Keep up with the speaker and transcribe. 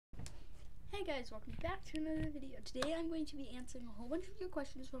Hey guys, welcome back to another video. Today I'm going to be answering a whole bunch of your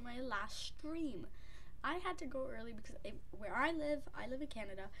questions from my last stream. I had to go early because where I live in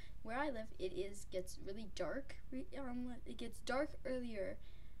Canada. Where I live, gets really dark. It gets dark earlier.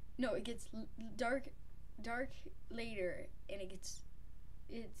 No, it gets dark later, and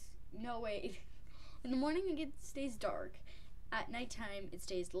in the morning stays dark. At nighttime it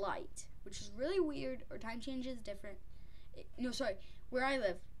stays light, which is really weird. Our time change is different. Where I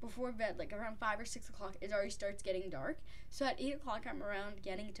live, before bed, like around 5 or 6 o'clock, it already starts getting dark. So at 8 o'clock, I'm around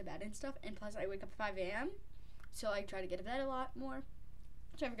getting to bed and stuff. And plus, I wake up at 5 a.m. So I try to get to bed a lot more.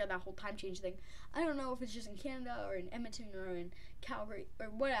 So I forgot that whole time change thing. I don't know if it's just in Canada or in Edmonton or in Calgary or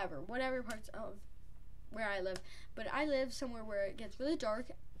whatever parts of where I live. But I live somewhere where it gets really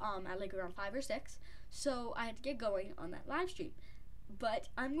dark at like around 5 or 6. So I had to get going on that live stream. But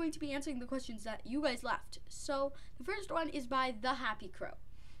I'm going to be answering the questions that you guys left. So the first one is by The Happy Crow.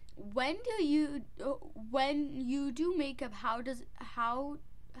 When you do makeup, how does it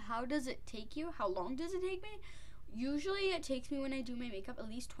take you? How long does it take me? Usually it takes me, when I do my makeup, at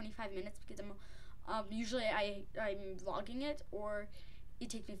least 25 minutes because I'm vlogging it, or it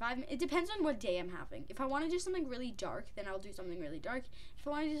takes me 5 minutes. It depends on what day I'm having. If I want to do something really dark, then I'll do something really dark. If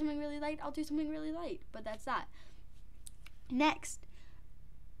I want to do something really light, I'll do something really light. But that's that. Next.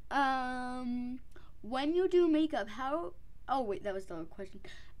 When you do makeup, how? Oh wait, that was the question.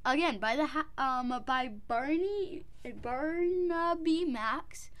 Again, by Barnaby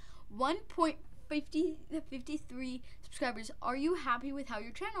Max, 1.53 subscribers. Are you happy with how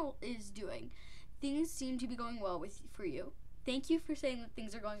your channel is doing? Things seem to be going well for you. Thank you for saying that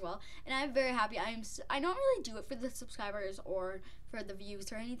things are going well, and I'm very happy. I don't really do it for the subscribers or for the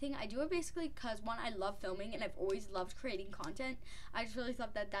views or anything. I do it basically because, one, I love filming and I've always loved creating content. I just really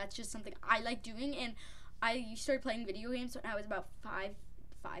thought that that's just something I like doing, and I started playing video games when I was about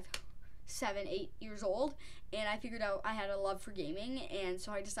 7, 8 years old, and I figured out I had a love for gaming, and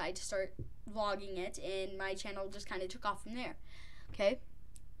so I decided to start vlogging it, and my channel just kind of took off from there. Okay.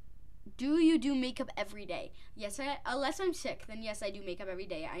 Do you do makeup every day? Yes, unless I'm sick, then yes, I do makeup every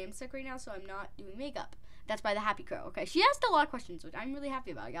day. I am sick right now, so I'm not doing makeup. That's by The Happy Crow. Okay, she asked a lot of questions, which I'm really happy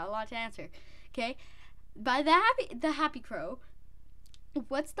about. I got a lot to answer. Okay, by The Happy Crow,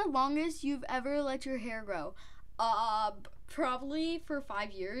 what's the longest you've ever let your hair grow? Probably for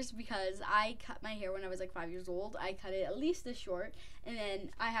 5 years, because I cut my hair when I was like 5 years old. I cut it at least this short, and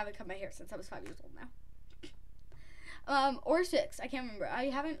then I haven't cut my hair since I was 5 years old now. Or 6, I can't remember. I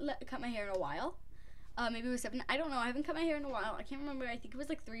haven't cut my hair in a while. Maybe it was 7. I don't know. I haven't cut my hair in a while. I can't remember. I think it was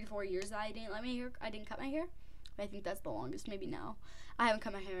like 3 to 4 years that I didn't cut my hair. I think that's the longest. Maybe now. I haven't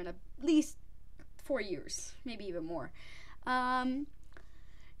cut my hair in at least 4 years, maybe even more.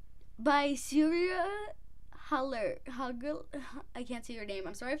 By Syria Haller, I can't say your name.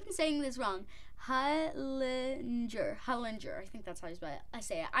 I'm sorry if I'm saying this wrong. Hallinger. I think that's how I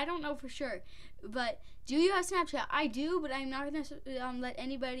say it. I don't know for sure. But do you have Snapchat? I do, but I'm not going to let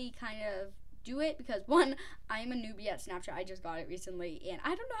anybody kind of do it because, one, I'm a newbie at Snapchat. I just got it recently, and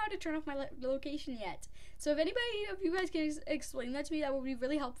I don't know how to turn off my location yet. So if you guys can explain that to me, that would be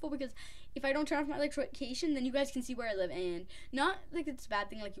really helpful, because if I don't turn off my location, then you guys can see where I live, and not like it's a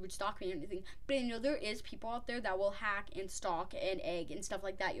bad thing like you would stalk me or anything, but I know there is people out there that will hack and stalk and egg and stuff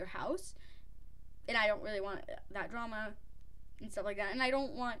like that your house, and I don't really want that drama and stuff like that, and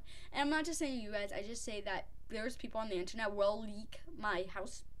I'm not just saying you guys, I just say that there's people on the internet will leak my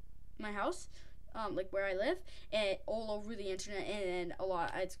house, like where I live, and all over the internet, and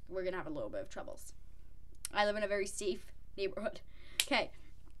we're gonna have a little bit of troubles. I live in a very safe neighborhood. Okay,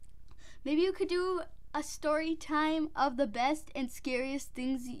 maybe you could do a story time of the best and scariest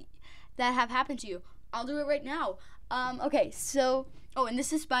things that have happened to you. I'll do it right now. Okay, so, and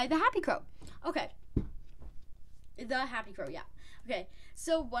this is by The Happy Crow. Okay, The Happy Crow, yeah. Okay,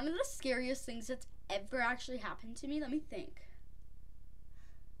 so one of the scariest things that's ever actually happened to me, let me think.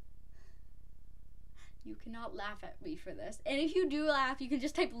 You cannot laugh at me for this. And if you do laugh, you can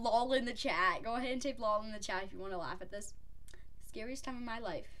just type LOL in the chat. Go ahead and type LOL in the chat if you want to laugh at this. Scariest time of my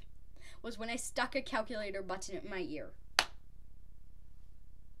life was when I stuck a calculator button in my ear.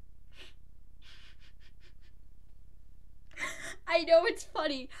 I know it's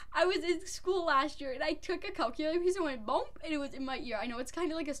funny. I was in school last year and I took a calculator piece and went bump, and it was in my ear. I know it's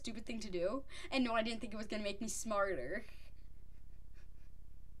kind of like a stupid thing to do. And no, I didn't think it was going to make me smarter.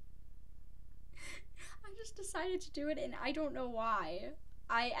 I just decided to do it, and I don't know why.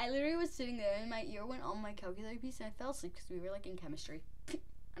 I literally was sitting there, and my ear went on my calculator piece, and I fell asleep because we were like in chemistry.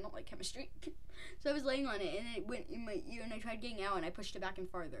 I don't like chemistry. So I was laying on it, and it went in my ear, and I tried getting out, and I pushed it back and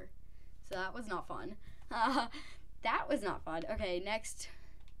farther. So that was not fun. That was not fun. Okay, next.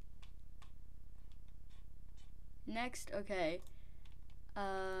 Next, okay.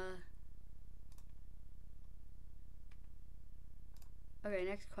 Okay,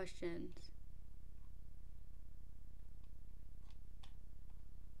 next questions.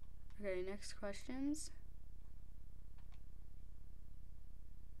 Okay, next questions.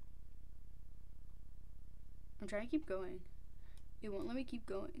 I'm trying to keep going. It won't let me keep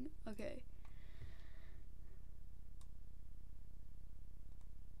going. Okay.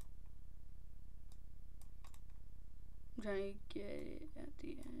 I'm trying to get it at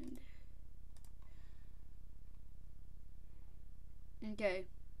the end. Okay.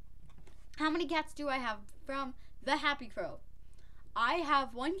 How many cats do I have from the Happy Crow? I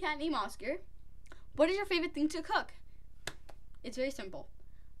have one cat named Oscar. What is your favorite thing to cook? It's very simple.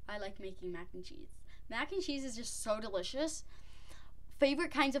 I like making mac and cheese. Mac and cheese is just so delicious.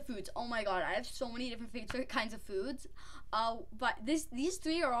 Favorite kinds of foods. Oh my god, I have so many different favorite kinds of foods. But these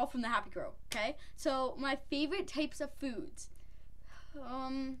three are all from the Happy Crow. Okay, so my favorite types of foods.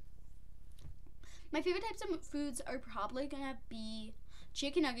 My favorite types of foods are probably gonna be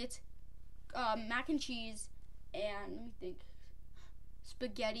chicken nuggets, mac and cheese, and let me think,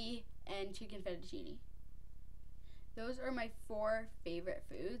 spaghetti and chicken fettuccine. Those are my 4 favorite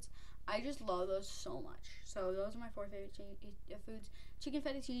foods. I just love those so much. So those are my 4 favorite foods: chicken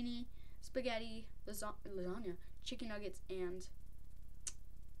fettuccine, spaghetti, lasagna, chicken nuggets, and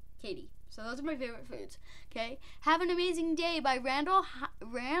Katie. So those are my favorite foods. Okay. Have an Amazing Day by Randall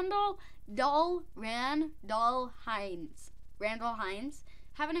Hines. Randall Hines.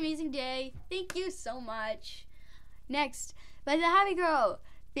 Have an amazing day. Thank you so much. Next, by the Happy Crow.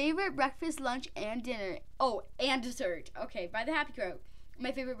 Favorite breakfast, lunch, and dinner. Oh, and dessert. Okay, by the Happy Crow.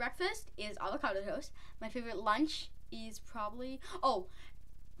 My favorite breakfast is avocado toast. My favorite lunch is probably... Oh,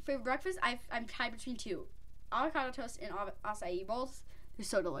 favorite breakfast, I'm tied between 2. Avocado toast and acai bowls. They're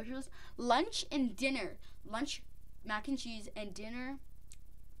so delicious. Lunch and dinner. Lunch, mac and cheese, and dinner,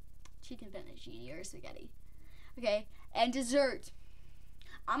 chicken fettuccine or spaghetti. Okay, and dessert.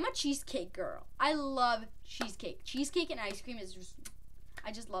 I'm a cheesecake girl. I love cheesecake. Cheesecake and ice cream is just...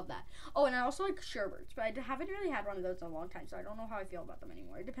 I just love that. Oh, and I also like sherbets, but I haven't really had one of those in a long time, so I don't know how I feel about them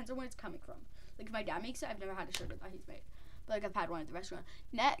anymore. It depends on where it's coming from. Like, if my dad makes it, I've never had a sherbet that he's made. But, like, I've had one at the restaurant.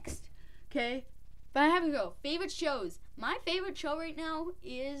 Next, okay, but I have to go. Favorite shows. My favorite show right now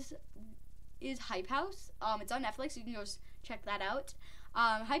is Hype House. It's on Netflix. You can go check that out.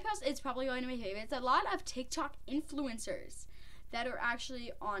 Hype House is probably one of my favorites. A lot of TikTok influencers that are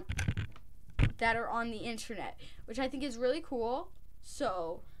actually on the internet, which I think is really cool.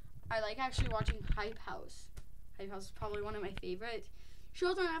 So, I like actually watching Hype House. Hype House is probably one of my favorite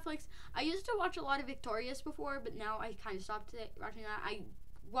shows on Netflix. I used to watch a lot of Victorious before, but now I kind of stopped watching that. I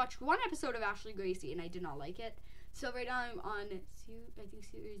watched one episode of Ashley Gracie, and I did not like it. So, right now I'm on, I think,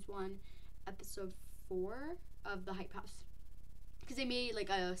 Series 1, Episode 4 of the Hype House. Because they made, like,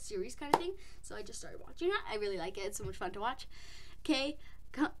 a series kind of thing. So, I just started watching it. I really like it. It's so much fun to watch. Okay,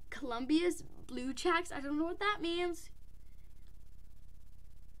 Columbia's Blue Checks. I don't know what that means.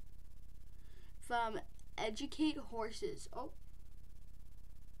 From Educate Horses. Oh.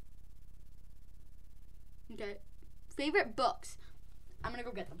 Okay. Favorite books. I'm going to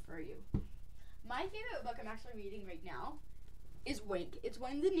go get them for you. My favorite book I'm actually reading right now is Wink. It's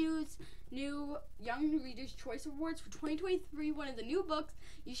one of the new Young Readers' Choice Awards for 2023. One of the new books.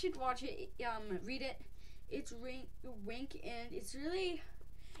 You should watch it. Read it. It's Wink, and it's a really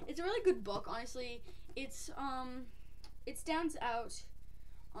good book. Honestly, it stands out.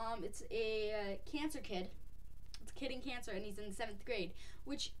 It's a cancer kid. It's a kid in cancer, and he's in 7th grade,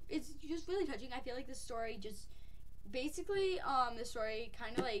 which is just really touching. I feel like the story just basically the story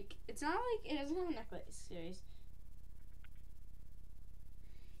kind of like, it's not like, it doesn't have a necklace series.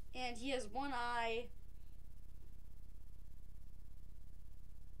 And he has one eye.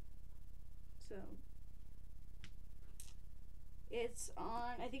 So it's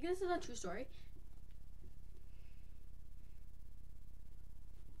on, I think this is a true story.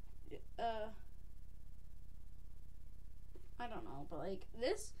 I don't know, but like,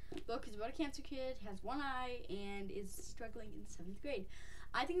 this book is about a cancer kid, has one eye, and is struggling in 7th grade.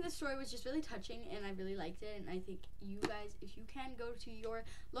 I think this story was just really touching, and I really liked it, and I think you guys, if you can go to your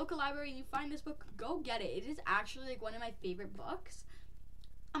local library and you find this book, go get it. It is actually like one of my favorite books.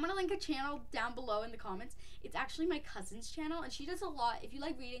 I'm going to link a channel down below in the comments. It's actually my cousin's channel, and she does a lot, if you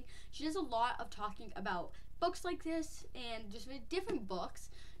like reading, she does a lot of talking about books like this and just different books.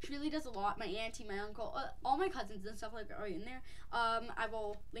 She really does a lot. My auntie, my uncle, all my cousins and stuff like are in there. I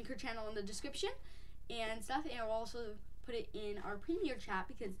will link her channel in the description and stuff, and I will also put it in our premeir chat,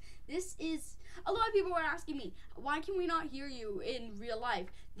 because this is, a lot of people were asking me, why can we not hear you in real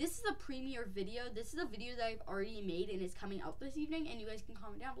life? This is a premeir video. This is a video that I've already made and is coming out this evening, and you guys can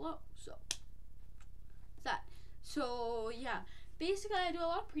comment down below. So that. So yeah, basically I do a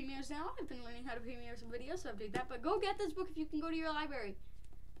lot of premieres now. I've been learning how to premiere some videos, so I've did that. But go get this book if you can go to your library.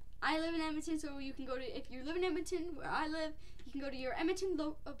 I live in Edmonton, so you can go to, if you live in Edmonton, where I live, you can go to your Edmonton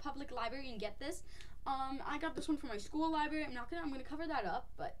Public Library and get this. I got this one from my school library. I'm gonna cover that up,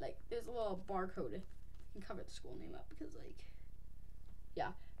 but like there's a little barcode. I can cover the school name up because like,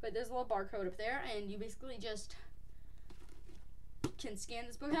 yeah, but there's a little barcode up there, and you basically just can scan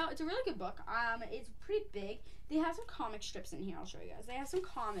this book out. It's a really good book. It's pretty big. They have some comic strips in here. I'll show you guys. They have some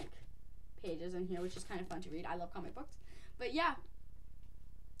comic pages in here, which is kind of fun to read. I love comic books. But yeah,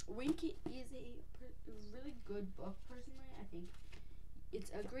 Winky is a really good book, personally. I think it's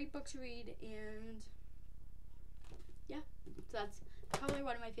a great book to read, and yeah, so that's probably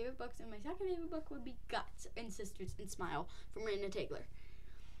one of my favorite books. And my second favorite book would be Guts and Sisters and Smile from Miranda Taylor.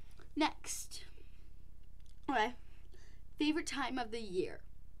 Next, okay, favorite time of the year.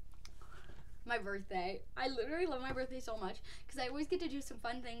 My birthday. I literally love my birthday so much because I always get to do some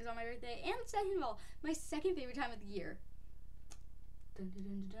fun things on my birthday. And second of all, my second favorite time of the year,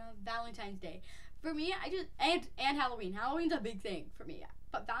 Valentine's Day. For me, and Halloween. Halloween's a big thing for me.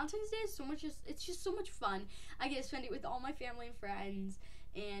 But Valentine's Day is it's just so much fun. I get to spend it with all my family and friends,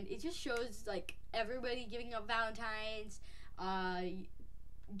 and it just shows like everybody giving up Valentine's,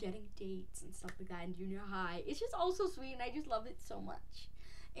 getting dates and stuff like that in junior high. It's just all so sweet, and I just love it so much.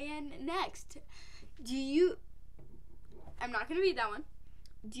 And next, I'm not gonna read that one.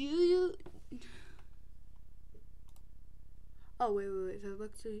 Oh, wait.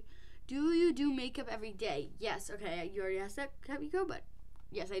 Do you do makeup every day? Yes. Okay, you already asked that, Kabiko, but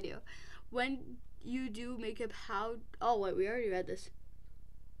yes, I do. When you do makeup, how? Oh, wait, we already read this.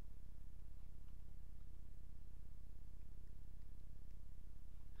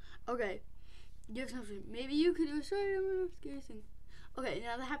 Okay. You have something. Maybe you could do a story. Okay,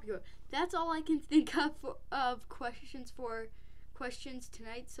 now the happy girl. That's all I can think of questions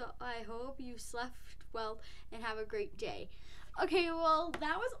tonight. So I hope you slept well and have a great day. Okay, well,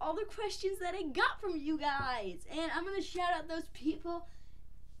 that was all the questions that I got from you guys. And I'm going to shout out those people.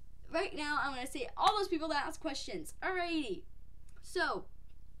 Right now, I'm going to say all those people that asked questions. Alrighty. So,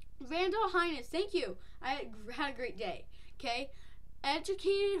 Randall Highness, thank you. I had a great day. Okay.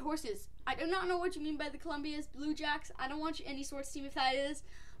 Educated horses. I do not know what you mean by the Columbia's Blue Jacks. I don't want any sports team if that is.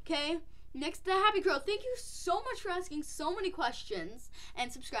 Okay. Next, the Happy Crow. Thank you so much for asking so many questions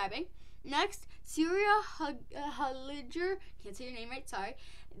and subscribing. Next, Syria Halliger. Can't say your name right, sorry.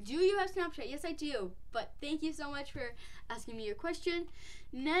 Do you have Snapchat? Yes, I do. But thank you so much for asking me your question.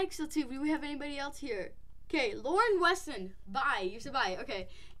 Next, let's see. Do we have anybody else here? Okay, Lauren Weston. Bye. You said bye. Okay.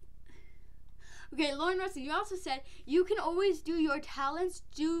 Okay, Lauren Weston, you also said you can always do your talents.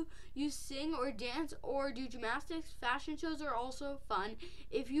 Do you sing or dance or do gymnastics? Fashion shows are also fun.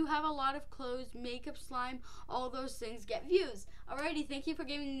 If you have a lot of clothes, makeup, slime, all those things get views. Alrighty, thank you for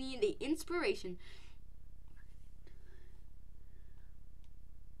giving me the inspiration.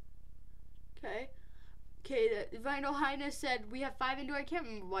 Okay. Okay, the Vinyl Highness said we have 5 indoor. I can't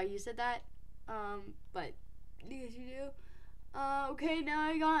remember why you said that. But yes, you do. Okay, now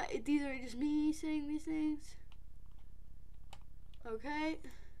I got, these are just me saying these things. Okay.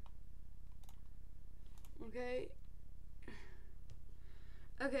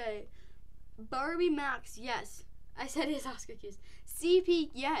 Okay. Barbie Max, yes. I said it's Oscar Kiss. CP,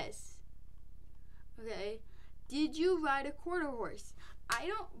 yes. Okay. Did you ride a quarter horse?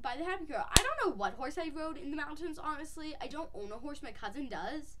 By the Happy Girl, I don't know what horse I rode in the mountains, honestly. I don't own a horse, my cousin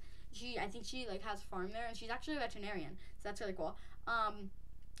does. I think she like has a farm there, and she's actually a veterinarian, so that's really cool.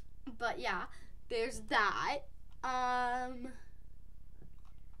 But yeah, there's that.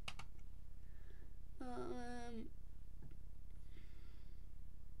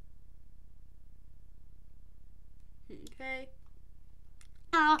 Okay.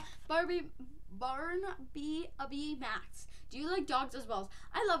 Barnaby Max. Do you like dogs as well?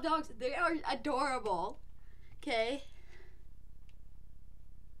 I love dogs. They are adorable. Okay.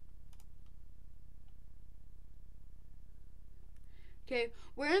 Okay,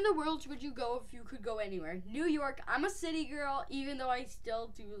 where in the world would you go if you could go anywhere? New York. I'm a city girl, even though I still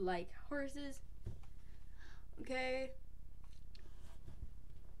do like horses. Okay.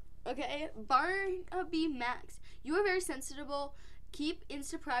 Okay, Barnaby Max. You are very sensible. Keep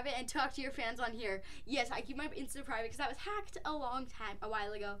Insta private and talk to your fans on here. Yes, I keep my Insta private because I was hacked a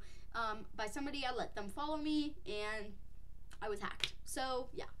while ago, by somebody. I let them follow me, and I was hacked. So,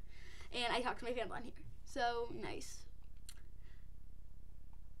 yeah. And I talk to my fans on here. So, nice.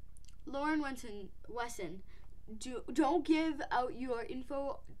 Lauren Wesson, don't give out your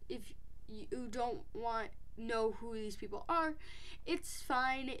info if you don't want know who these people are. It's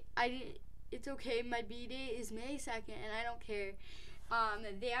fine. It's okay. My B-day is May 2nd, and I don't care.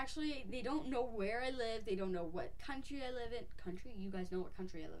 They don't know where I live. They don't know what country I live in. Country? You guys know what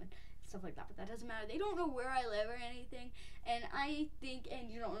country I live in. Stuff like that, but that doesn't matter. They don't know where I live or anything, and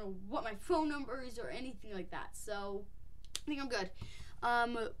you don't know what my phone number is or anything like that. So I think I'm good.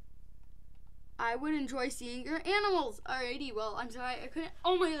 I would enjoy seeing your animals. Alrighty, well, I'm sorry I couldn't.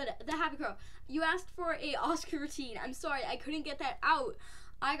 Oh my god, the happy crow. You asked for a Oscar routine. I'm sorry I couldn't get that out.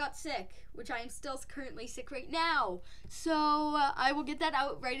 I got sick, which I am still currently sick right now. So I will get that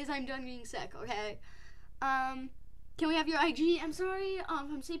out right as I'm done being sick. Okay. Can we have your IG? I'm sorry.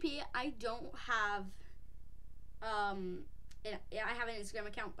 From CP, I don't have. I have an Instagram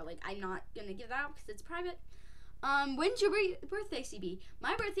account, but like I'm not gonna give that out because it's private. When's your birthday, CB?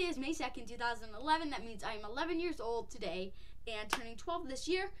 My birthday is May 2nd, 2011. That means I am 11 years old today and turning 12 this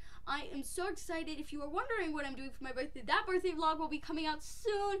year. I am so excited. If you are wondering what I'm doing for my birthday, that birthday vlog will be coming out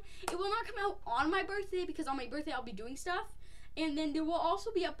soon. It will not come out on my birthday because on my birthday I'll be doing stuff. And then there will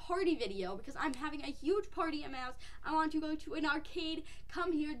also be a party video because I'm having a huge party at my house. I want to go to an arcade,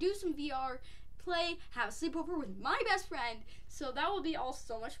 come here, do some VR, play, have a sleepover with my best friend. So that will be all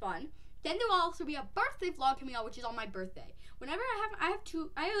so much fun. Then there will also be a birthday vlog coming out, which is on my birthday. Whenever I have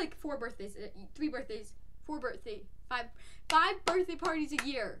like 4 birthdays, 3 birthdays, 4 birthdays, 5 birthday parties a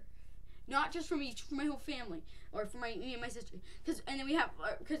year. Not just for my whole family, or for me and my sister.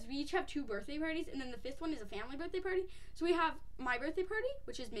 Because we each have 2 birthday parties, and then the 5th one is a family birthday party. So we have my birthday party,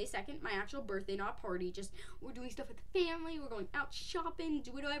 which is May 2nd, my actual birthday, not a party. Just we're doing stuff with the family. We're going out shopping,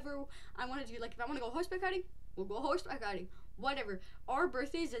 do whatever I want to do. Like if I want to go horseback riding, we'll go horseback riding. Whatever. Our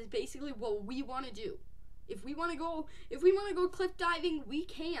birthdays is basically what we want to do. If we want to go cliff diving, we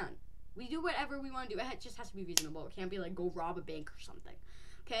can. We do whatever we want to do. It just has to be reasonable. It can't be like go rob a bank or something.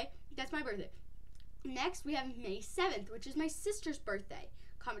 Okay? That's my birthday. Next, we have May 7th, which is my sister's birthday.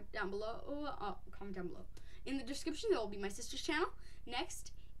 Comment down below. In the description, there will be my sister's channel.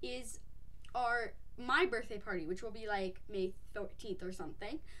 Next is my birthday party, which will be like May 13th or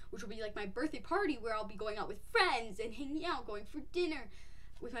something, which will be like my birthday party where I'll be going out with friends and hanging out, going for dinner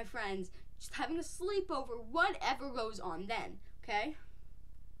with my friends, just having a sleepover, whatever goes on then, okay?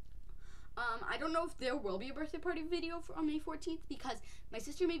 I don't know if there will be a birthday party video on May 14th because my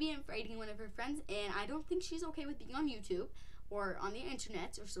sister may be inviting one of her friends, and I don't think she's okay with being on YouTube or on the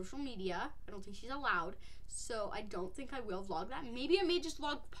internet or social media. I don't think she's allowed, so I don't think I will vlog that. Maybe I may just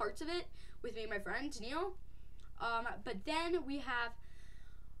vlog parts of it with me and my friend, Neil. But then we have,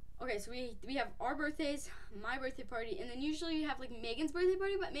 so we have our birthdays, my birthday party, and then usually we have like Megan's birthday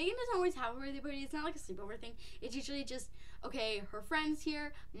party, but Megan doesn't always have a birthday party. It's not like a sleepover thing. It's usually just, okay, her friend's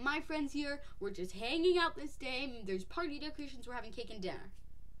here, my friend's here, we're just hanging out this day, there's party decorations, we're having cake and dinner.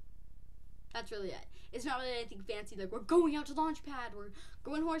 That's really it. It's not really anything fancy, like we're going out to launch pad, we're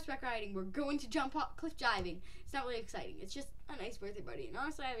going horseback riding, we're going to jump off cliff diving. It's not really exciting. It's just a nice birthday party. And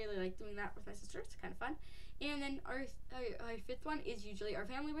honestly, I really like doing that with my sister. It's kind of fun. And then our 5th one is usually our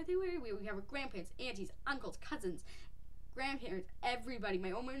family birthday party. We have our grandparents, aunties, uncles, cousins, grandparents, everybody.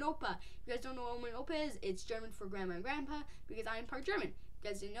 My Oma and Opa. If you guys don't know what Oma and Opa is, it's German for grandma and grandpa because I am part German. If you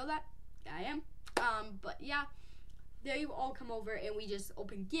guys didn't know that, I am. But yeah. They all come over and we just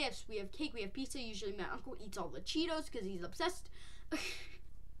open gifts. We have cake, we have pizza. Usually my uncle eats all the Cheetos because he's obsessed.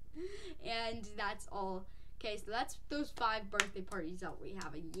 And that's all. Okay, so that's those 5 birthday parties that we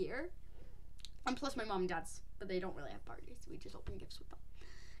have a year. And plus my mom and dad's, but they don't really have parties. We just open gifts with them.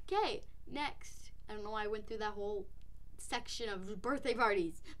 Okay, next. I don't know why I went through that whole section of birthday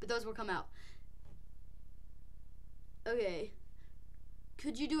parties, but those will come out. Okay.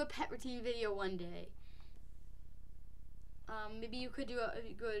 Could you do a pet routine video one day? Maybe you could do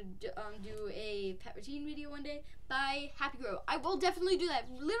a pet routine video one day by Happy Grow. I will definitely do that.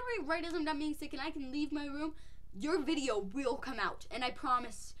 Literally right as I'm done being sick and I can leave my room, your video will come out, and I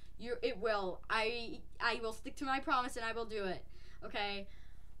promise you it will. I will stick to my promise and I will do it. Okay.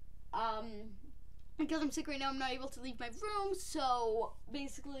 Because I'm sick right now, I'm not able to leave my room. So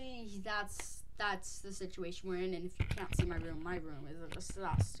basically, that's the situation we're in. And if you can't see my room is a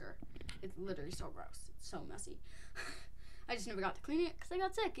disaster. It's literally so gross. It's so messy. I just never got to clean it because I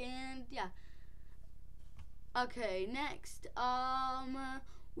got sick, and yeah. Okay, next.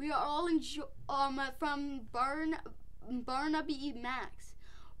 We are all from Barnaby Max.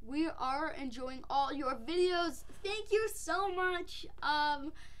 We are enjoying all your videos. Thank you so much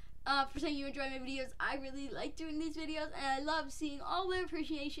for saying you enjoy my videos. I really like doing these videos, and I love seeing all the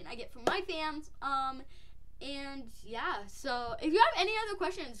appreciation I get from my fans. And yeah, so if you have any other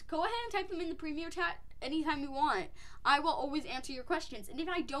questions, go ahead and type them in the Premeir chat anytime you want. I will always answer your questions. And if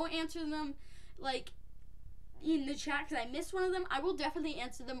I don't answer them, like, in the chat because I missed one of them, I will definitely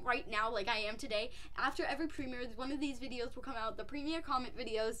answer them right now like I am today. After every Premeir, one of these videos will come out, the Premeir comment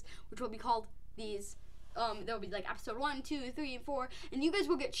videos, which will be called these. There will be like episode 1, 2, 3, and 4, and you guys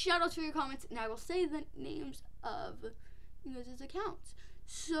will get shout outs for your comments, and I will say the names of you guys' accounts.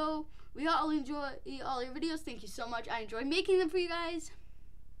 So we all enjoy all your videos. Thank you so much. I enjoy making them for you guys.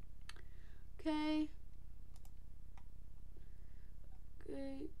 Okay.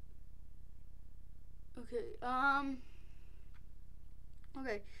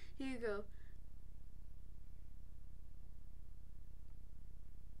 Okay, here you go.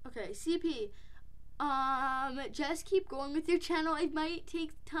 Okay, CP. Just keep going with your channel. It might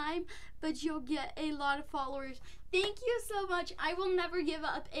take time, but you'll get a lot of followers. Thank you so much. I will never give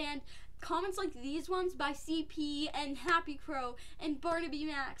up. And comments like these ones by CP and Happy Crow and Barnaby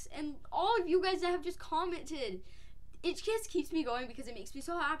Max and all of you guys that have just commented, it just keeps me going because it makes me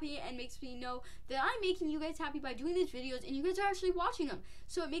so happy and makes me know that I'm making you guys happy by doing these videos and you guys are actually watching them.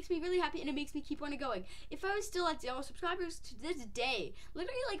 So it makes me really happy and it makes me keep on going. If I was still at 0 subscribers to this day,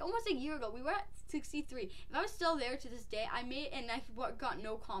 literally like almost a year ago, we were at 63. If I was still there to this day, I got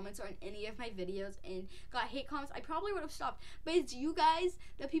no comments on any of my videos and got hate comments, I probably would have stopped. But it's you guys,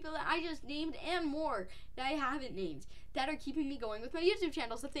 the people that I just named and more that I haven't named, that are keeping me going with my YouTube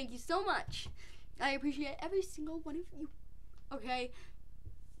channel. So thank you so much. I appreciate every single one of you. Okay.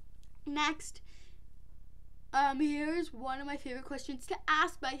 Next. Here's one of my favorite questions to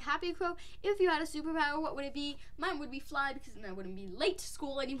ask by Happy Crow. If you had a superpower, what would it be? Mine would be fly because then I wouldn't be late to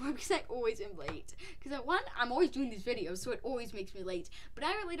school anymore because I always am late. Because I'm always doing these videos, so it always makes me late. But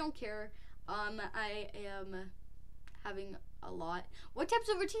I really don't care. I am having a lot. What types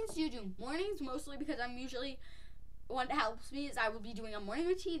of routines do you do? Mornings, mostly because I'm usually... What helps me is I will be doing a morning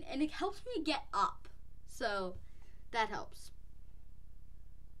routine and it helps me get up. So that helps.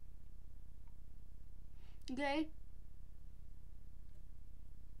 Okay.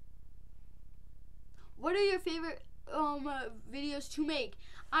 What are your favorite videos to make?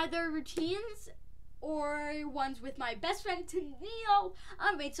 Either routines or ones with my best friend Tennille.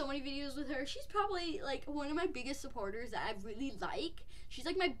 I've made so many videos with her. She's probably like one of my biggest supporters that I really like. She's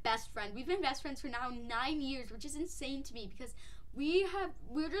like my best friend. We've been best friends for now 9 years, which is insane to me because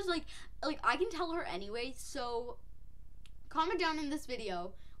we're just like I can tell her anyway. So comment down in this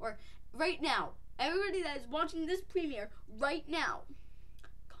video or right now, everybody that is watching this Premeir right now,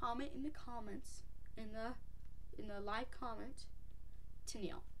 comment in the comments in the live comment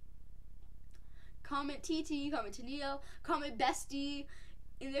Tennille. Comment TT, comment Tennille, comment bestie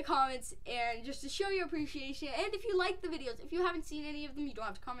in the comments, and just to show your appreciation. And if you like the videos, if you haven't seen any of them, you don't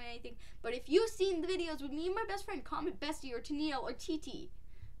have to comment anything. But if you've seen the videos with me and my best friend, comment bestie or Tennille or TT.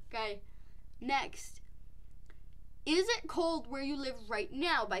 Okay. Next. Is it cold where you live right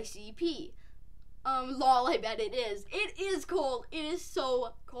now by CP? Lol, I bet it is. It is cold. It is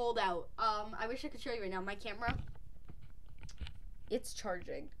so cold out. I wish I could show you right now. My camera. It's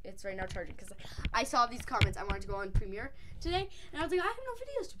charging. It's right now charging because I saw these comments. I wanted to go on Premeir today, and I was like, I have no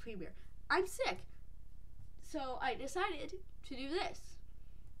videos to Premeir. I'm sick. So I decided to do this.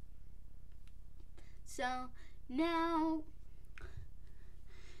 So now,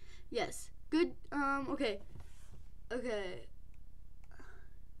 yes, good. Okay.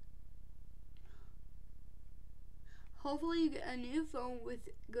 Hopefully you get a new phone with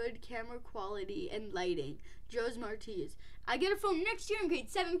good camera quality and lighting. Joe's Martiz. I get a phone next year in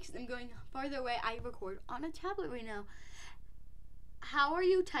grade 7 because I'm going farther away. I record on a tablet right now. How are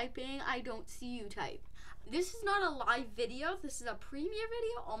you typing? I don't see you type. This is not a live video. This is a Premeir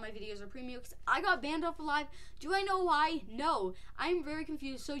video. All my videos are Premeir because I got banned off of live. Do I know why? No. I'm very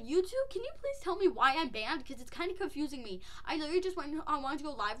confused. So YouTube, can you please tell me why I'm banned? Because it's kind of confusing me. I literally just wanted to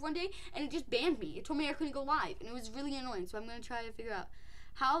go live one day and it just banned me. It told me I couldn't go live and it was really annoying. So I'm going to try to figure out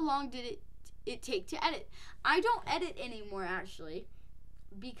how long did it take to edit. I don't edit anymore actually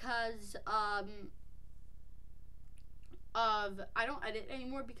because I don't edit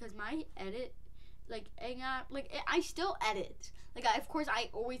anymore because my edit I still edit. Of course, I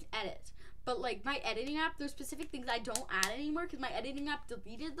always edit. But, my editing app, there's specific things I don't add anymore because my editing app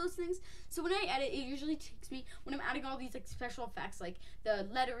deleted those things. So, when I edit, it usually takes me, when I'm adding all these, special effects, like the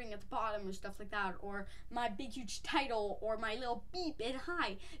lettering at the bottom or stuff like that, or my big, huge title, or my little beep and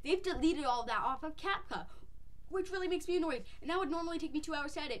hi. They've deleted all that off of CapCut, which really makes me annoyed. And that would normally take me 2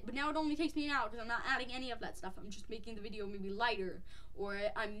 hours to edit, but now it only takes me an hour because I'm not adding any of that stuff. I'm just making the video maybe lighter, or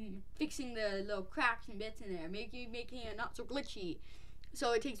I'm fixing the little cracks and bits in there, making it not so glitchy.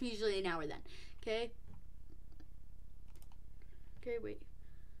 So it takes me usually an hour then, okay? Okay, wait.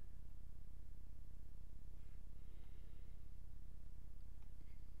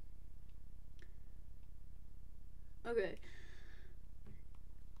 Okay.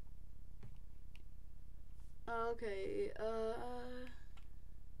 Okay.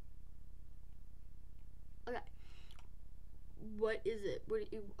 Okay. What is it?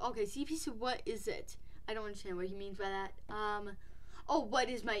 Okay, CP said, what is it? I don't understand what he means by that. Oh, what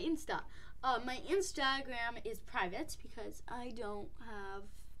is my Insta? My Instagram is private because I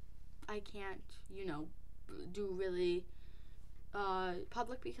can't, do really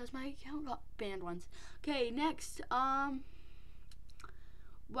public because my account got banned once. Okay, next.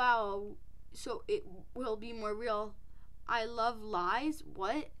 Wow. So it will be more real. I love lies.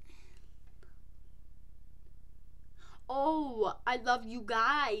 What? Oh, I love you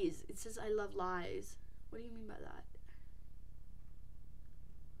guys. It says I love lies. What do you mean by that?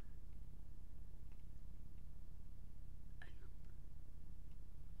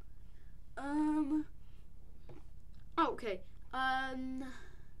 Okay.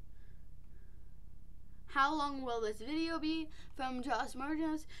 How long will this video be? From Josh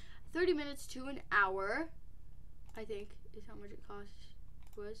Martinez, 30 minutes to an hour, I think is how much it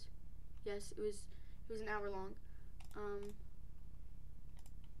was. Yes, it was an hour long.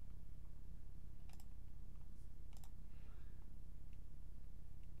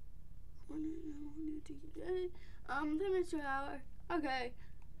 Limits to an hour. Okay.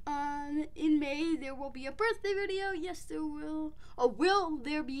 In May there will be a birthday video. Yes, there will. Oh, will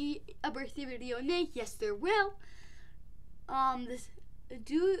there be a birthday video in May? Yes, there will.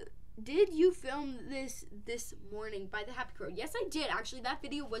 Did you film this morning by the Happy Crow? Yes, I did. Actually, that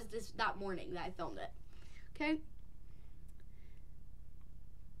video was that morning that I filmed it. Okay.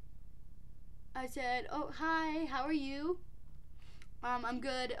 I said, oh, hi, how are you? I'm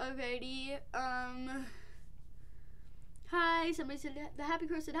good. Alrighty. Hi. Somebody said, the Happy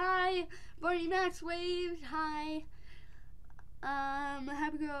Crow said hi. Barney Max waved. Hi.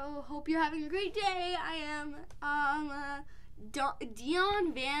 Happy Crow, hope you're having a great day. I am,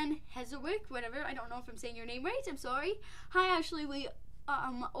 Dion Van Heswick, whatever. I don't know if I'm saying your name right. I'm sorry. Hi, Ashley. We,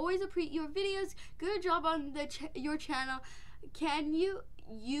 always appreciate your videos. Good job on your channel. Can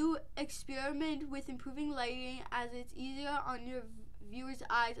you experiment with improving lighting as it's easier on your viewers'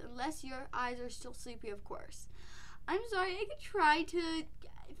 eyes, unless your eyes are still sleepy, of course. I'm sorry, I could try to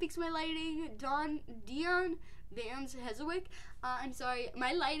fix my lighting. Dion Vans Heswick. I'm sorry,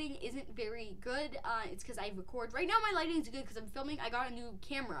 my lighting isn't very good. It's because I record. Right now my lighting is good because I'm filming. I got a new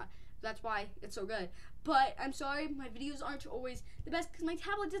camera. That's why it's so good. But I'm sorry, my videos aren't always the best because my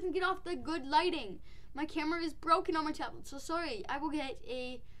tablet doesn't get off the good lighting. My camera is broken on my tablet, so sorry. I will get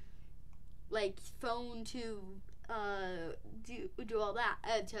a phone to do all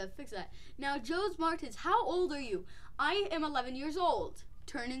that to fix that. Now, Joe's Martins, how old are you? I am 11 years old,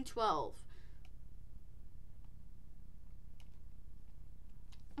 turning 12.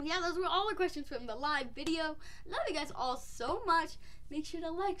 Yeah, those were all the questions from the live video. Love you guys all so much. Make sure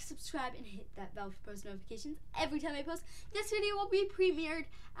to like, subscribe, and hit that bell for post notifications every time I post. This video will be premiered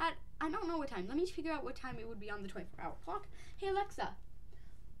at, I don't know what time. Let me figure out what time it would be on the 24-hour clock. Hey, Alexa,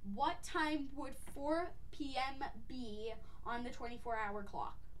 what time would 4 p.m. be on the 24-hour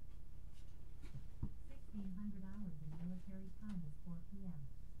clock? 1600 hours in military time is 4 p.m.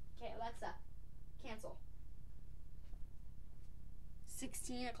 Okay, Alexa, cancel.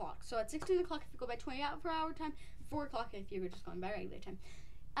 16 o'clock. So at 16 o'clock if you go by 24-hour time, 4 o'clock if you're just going by regular time.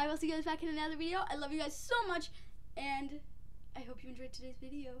 I will see you guys back in another video. I love you guys so much, and I hope you enjoyed today's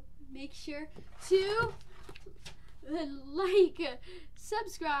video. Make sure to like,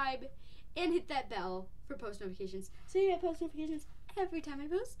 subscribe, and hit that bell for post notifications so you get post notifications every time I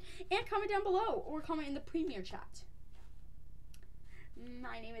post. And comment down below or comment in the Premier chat.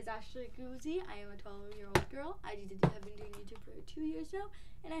 My name is Ashley Guzzi. I am a 12-year-old girl. I've been doing YouTube for 2 years now,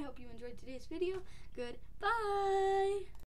 and I hope you enjoyed today's video. Goodbye.